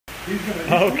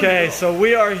Okay, so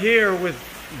we are here with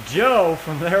Joe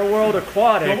from their World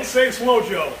Aquatics. Don't say Slow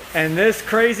Joe. And this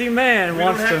crazy man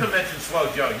wants to... We don't have to mention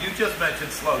Slow Joe. You just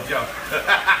mentioned Slow Joe.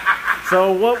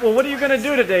 So what are you going to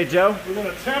do today, Joe? We're going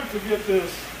to attempt to get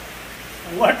this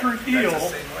electric eel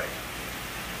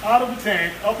out of the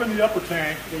tank, up in the upper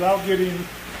tank, without getting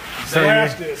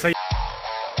blasted. So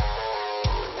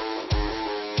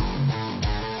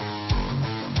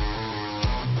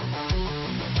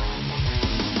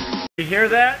you hear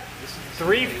that?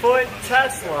 3-foot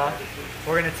Tesla.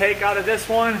 We're going to take out of this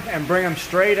one and bring them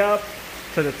straight up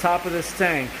to the top of this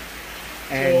tank.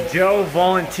 And Joe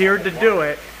volunteered to do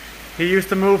it. He used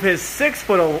to move his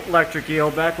 6-foot electric eel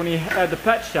back when he had the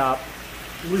pet shop.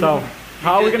 So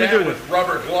how are we going to do this? With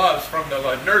rubber gloves from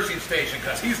the nursing station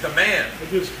because he's the man. I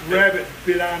just grab it and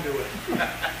bit onto it.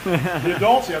 The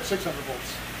adults have 600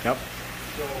 volts. Yep.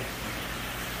 So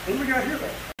what do we got here though?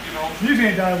 You know, these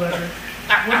ain't dielectric.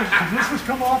 Does this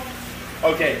come off?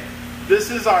 Okay, this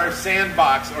is our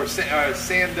sandbox or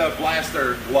sand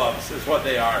blaster gloves is what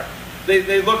they are.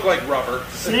 They look like rubber.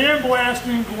 Sand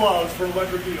blasting gloves for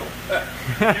electric eel.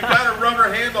 You've got a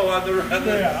rubber handle on the...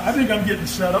 Yeah, I think I'm getting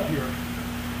set up here.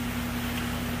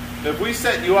 If we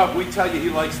set you up, we tell you he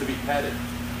likes to be petted.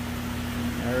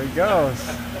 There he goes.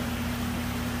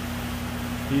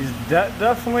 He's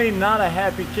definitely not a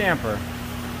happy camper.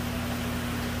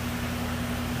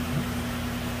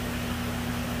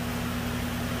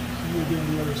 We'll get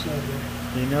on the other side there.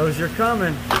 He knows you're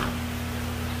coming.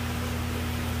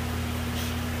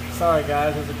 Sorry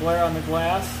guys, there's a glare on the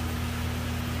glass.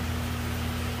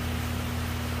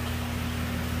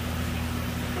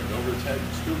 Put it over his head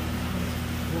and scoop.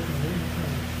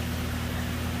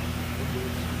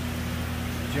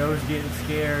 Joe's getting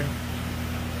scared.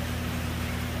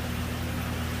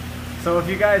 So if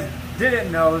you guys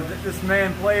didn't know, that this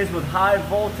man plays with high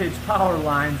voltage power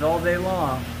lines all day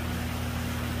long.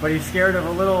 But he's scared of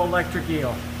a little electric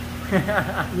eel.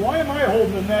 Why am I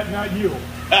holding the net, not you?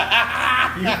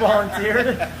 You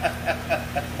volunteered?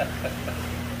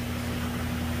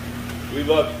 We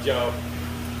love you, Joe.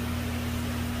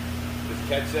 Just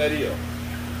catch that eel.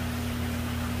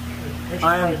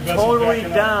 I am totally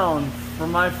down for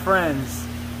my friends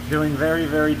doing very,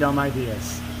 very dumb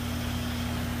ideas.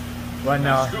 But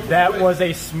no, that was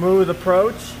a smooth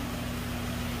approach.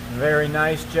 Very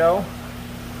nice, Joe.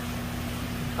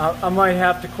 I might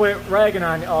have to quit ragging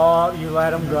on you. Oh, you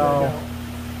let him go.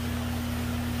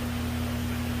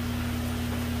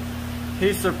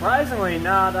 He's surprisingly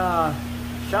not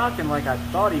shocking like I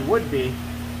thought he would be.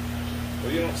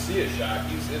 Well, you don't see a shock.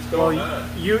 It's going on.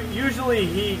 Usually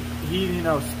he you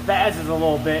know spazzes a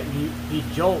little bit and he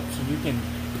jolts and you can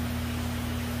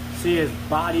see his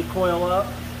body coil up.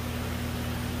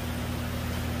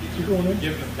 He's going in.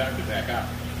 Give him time to back out.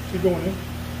 Is he going in?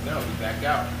 No, he back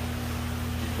out.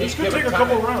 It's going to take a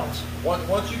couple of rounds.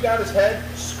 Once you got his head,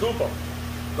 scoop him.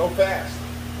 Go fast.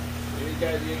 You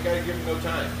got to give him no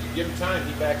time. You give him time,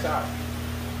 he backs out.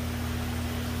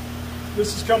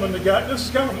 This is coming from the guy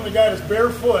that's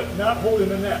barefoot, not holding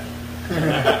the net.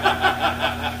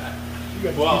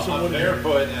 Well, I'm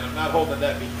barefoot and I'm not holding the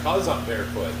net because I'm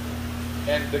barefoot.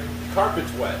 And the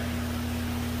carpet's wet.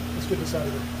 Let's get this out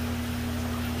of here.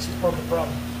 This is part of the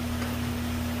problem.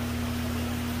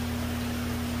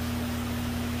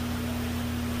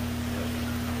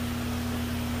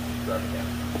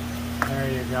 There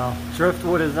you go.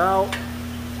 Driftwood is out.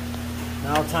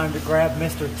 Now time to grab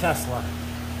Mr. Tesla.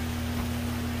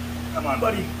 Come on,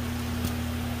 buddy.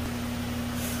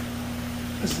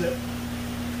 This is it.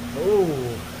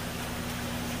 Ooh.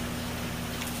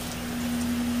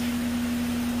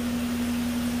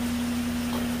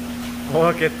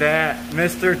 Look at that,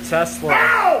 Mr. Tesla.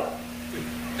 Ow!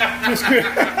 Just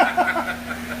kidding.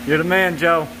 You're the man,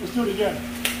 Joe. Let's do it again.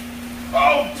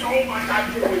 Oh my God!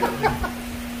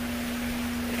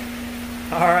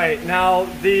 All right, now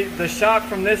the shock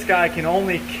from this guy can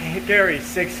only carry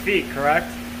 6 feet,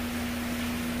 correct?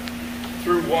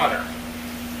 Through water.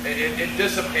 It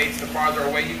dissipates the farther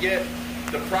away you get.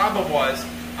 The problem was,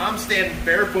 I'm standing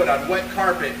barefoot on wet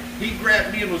carpet. He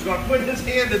grabbed me and was going to put his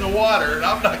hand in the water, and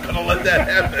I'm not going to let that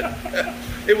happen.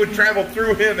 It would travel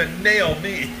through him and nail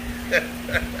me.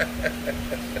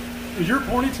 Is your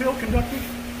ponytail conductive?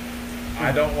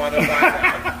 I don't want to find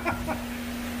out.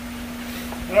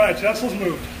 All right, Tesla's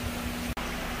moved.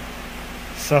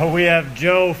 So we have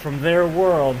Joe from their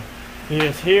world. He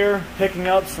is here picking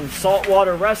up some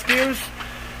saltwater rescues.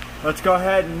 Let's go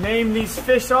ahead and name these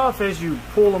fish off as you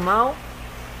pull them out.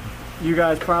 You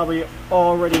guys probably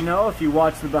already know if you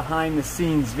watch the behind the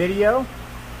scenes video.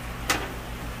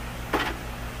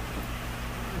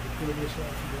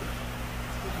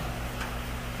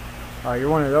 Oh, you're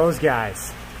one of those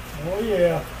guys. Oh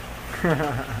yeah.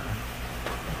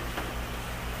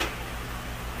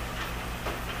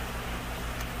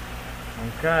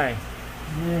 Okay.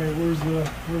 Alright,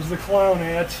 where's the clown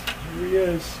at? Here he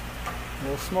is.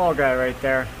 Little small guy right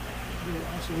there.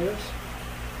 Also this.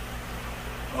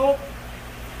 Oh!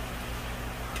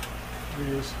 There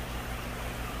he is.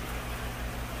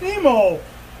 Nemo!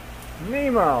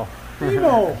 Nemo!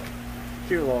 Nemo!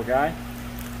 Cute little guy.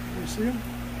 You see him?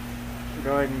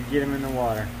 Go ahead and get him in the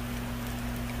water.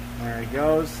 There he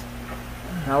goes.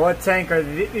 Now what tank are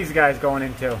these guys going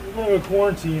into? We're going to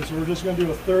quarantine, so we're just going to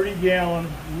do a 30-gallon,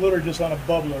 literally just on a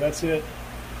bubbler. That's it.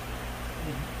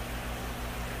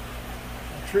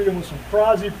 I'll treat them with some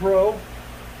Prozzy Pro. And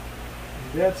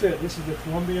that's it. This is the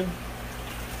Colombian.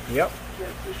 Yep.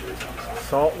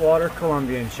 Saltwater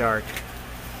Colombian shark.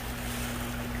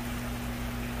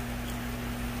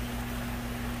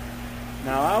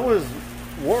 Now I was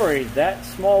worried that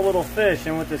small little fish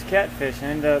and with this catfish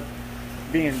ended up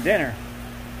being dinner.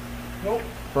 Nope.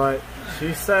 But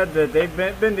she said that they've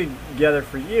been together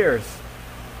for years.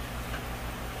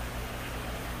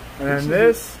 And then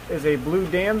this is a blue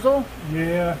damsel.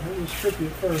 Yeah, it was tricky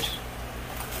at first.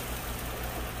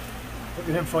 Look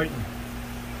at him fighting.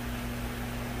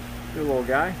 Good little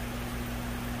guy.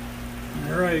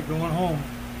 Alright, going home.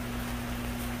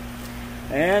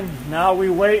 And now we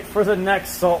wait for the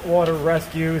next saltwater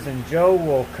rescues, and Joe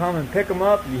will come and pick them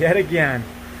up yet again.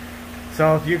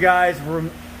 So if you guys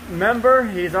remember,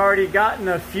 he's already gotten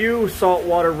a few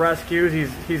saltwater rescues.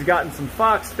 He's gotten some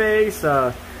foxface,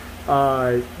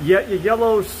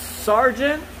 yellow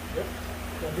sergeant. Yep.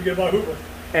 Don't forget about Hoover.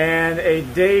 And a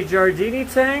De Giardini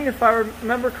tang, if I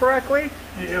remember correctly.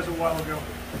 He has a while ago.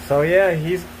 So yeah,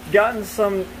 he's gotten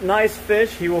some nice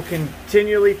fish. He will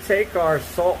continually take our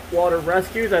saltwater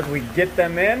rescues as we get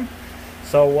them in.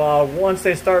 So once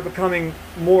they start becoming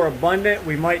more abundant,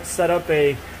 we might set up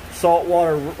a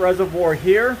saltwater reservoir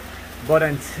here. But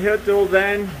until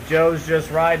then, Joe's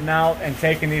just riding out and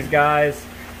taking these guys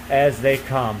as they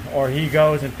come. Or he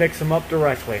goes and picks them up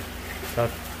directly. So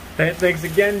thanks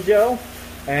again, Joe.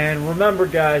 And remember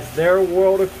guys, they're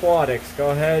World Aquatics. Go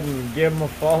ahead and give them a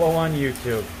follow on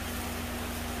YouTube.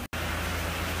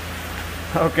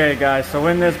 Okay guys, so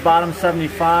in this bottom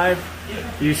 75,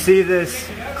 you see this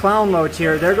clown loach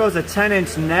here. There goes a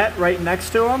 10-inch net right next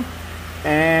to him.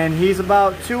 And he's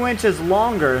about 2 inches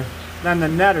longer than the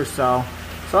net or so.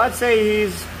 So I'd say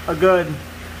he's a good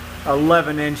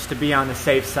 11-inch to be on the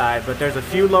safe side. But there's a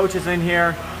few loaches in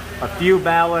here, a few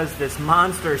ballas, this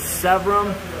monster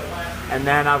Severum, and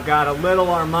then I've got a little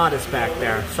armadas back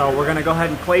there. So we're gonna go ahead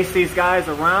and place these guys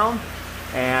around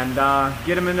and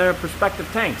get them in their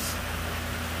respective tanks.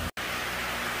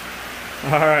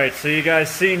 Alright, so you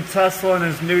guys seen Tesla in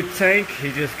his new tank.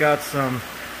 He just got some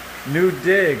new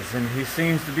digs and he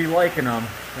seems to be liking them.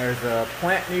 There's a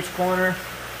plant in each corner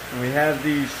and we have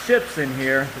these ships in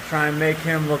here to try and make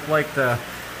him look like the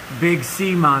big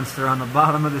sea monster on the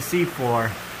bottom of the seafloor.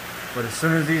 But as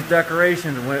soon as these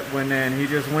decorations went in, he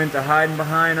just went to hiding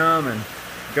behind them and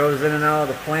goes in and out of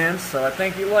the plants, so I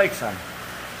think he likes them.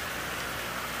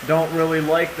 Don't really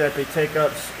like that they take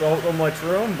up so much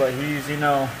room, but he's, you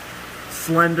know,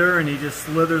 slender and he just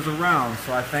slithers around,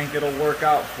 so I think it'll work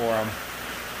out for him.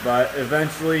 But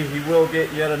eventually he will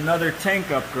get yet another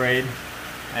tank upgrade,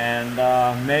 and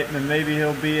maybe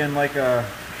he'll be in like a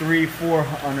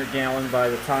 300-400 gallon by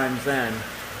the time's end.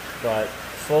 But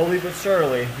slowly but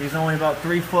surely, he's only about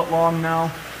 3 foot long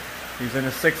now. He's in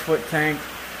a 6-foot tank,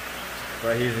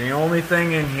 but he's the only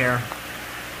thing in here.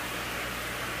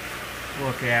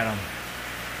 Look at him.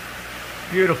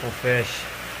 Beautiful fish.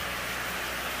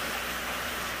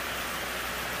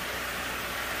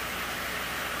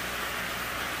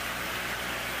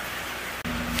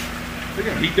 Look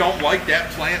at him. He don't like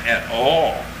that plant at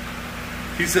all.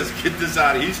 He says, get this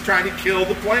out of here. He's trying to kill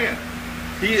the plant.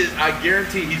 He is, I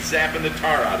guarantee he's zapping the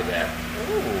tar out of that.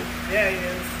 Oh. Yeah, he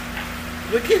is.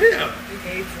 Look at him. He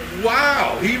hates it.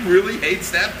 Wow, he really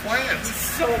hates that plant. He's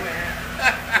so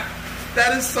mad.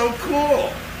 That is so cool.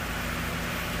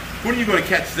 When are you going to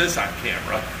catch this on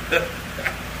camera?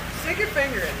 Stick your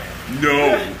finger in there.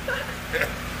 No.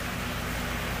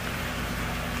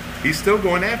 He's still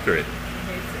going after it. He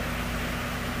hates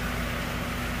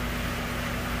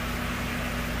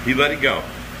it. He let it go.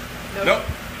 Nope. Nope.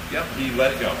 Yep, he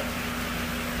let it go.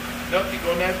 Nope, he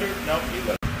going after it? Nope, he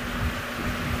let it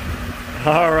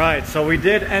go. Alright, so we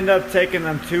did end up taking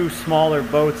them 2 smaller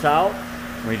boats out.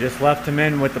 We just left them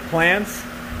in with the plants.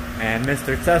 And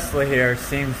Mr. Tesla here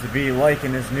seems to be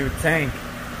liking his new tank.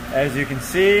 As you can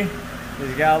see,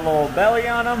 he's got a little belly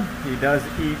on him. He does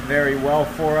eat very well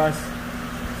for us.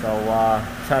 So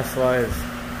Tesla is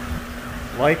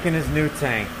liking his new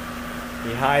tank.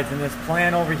 He hides in this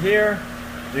plant over here.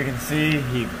 As you can see,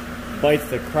 he bites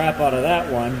the crap out of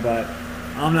that one, but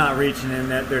I'm not reaching in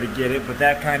there to get it, but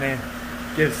that kind of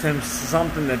gives him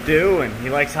something to do, and he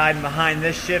likes hiding behind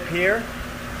this ship here.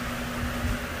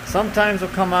 Sometimes he'll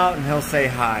come out and he'll say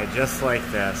hi, just like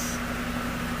this.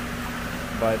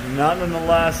 But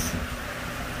nonetheless,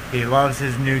 he loves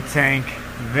his new tank.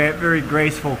 Very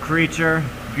graceful creature,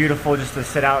 beautiful just to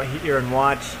sit out here and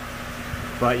watch.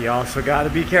 But you also got to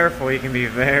be careful. He can be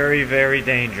very, very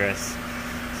dangerous.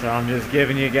 So I'm just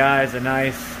giving you guys a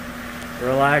nice,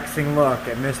 relaxing look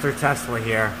at Mr. Tesla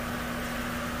here.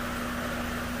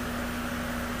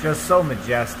 Just so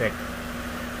majestic.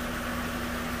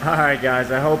 Alright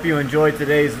guys, I hope you enjoyed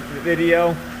today's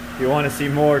video. If you want to see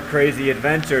more crazy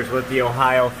adventures with the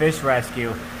Ohio Fish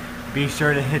Rescue, be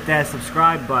sure to hit that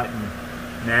subscribe button.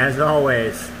 And as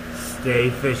always, stay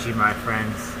fishy, my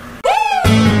friends.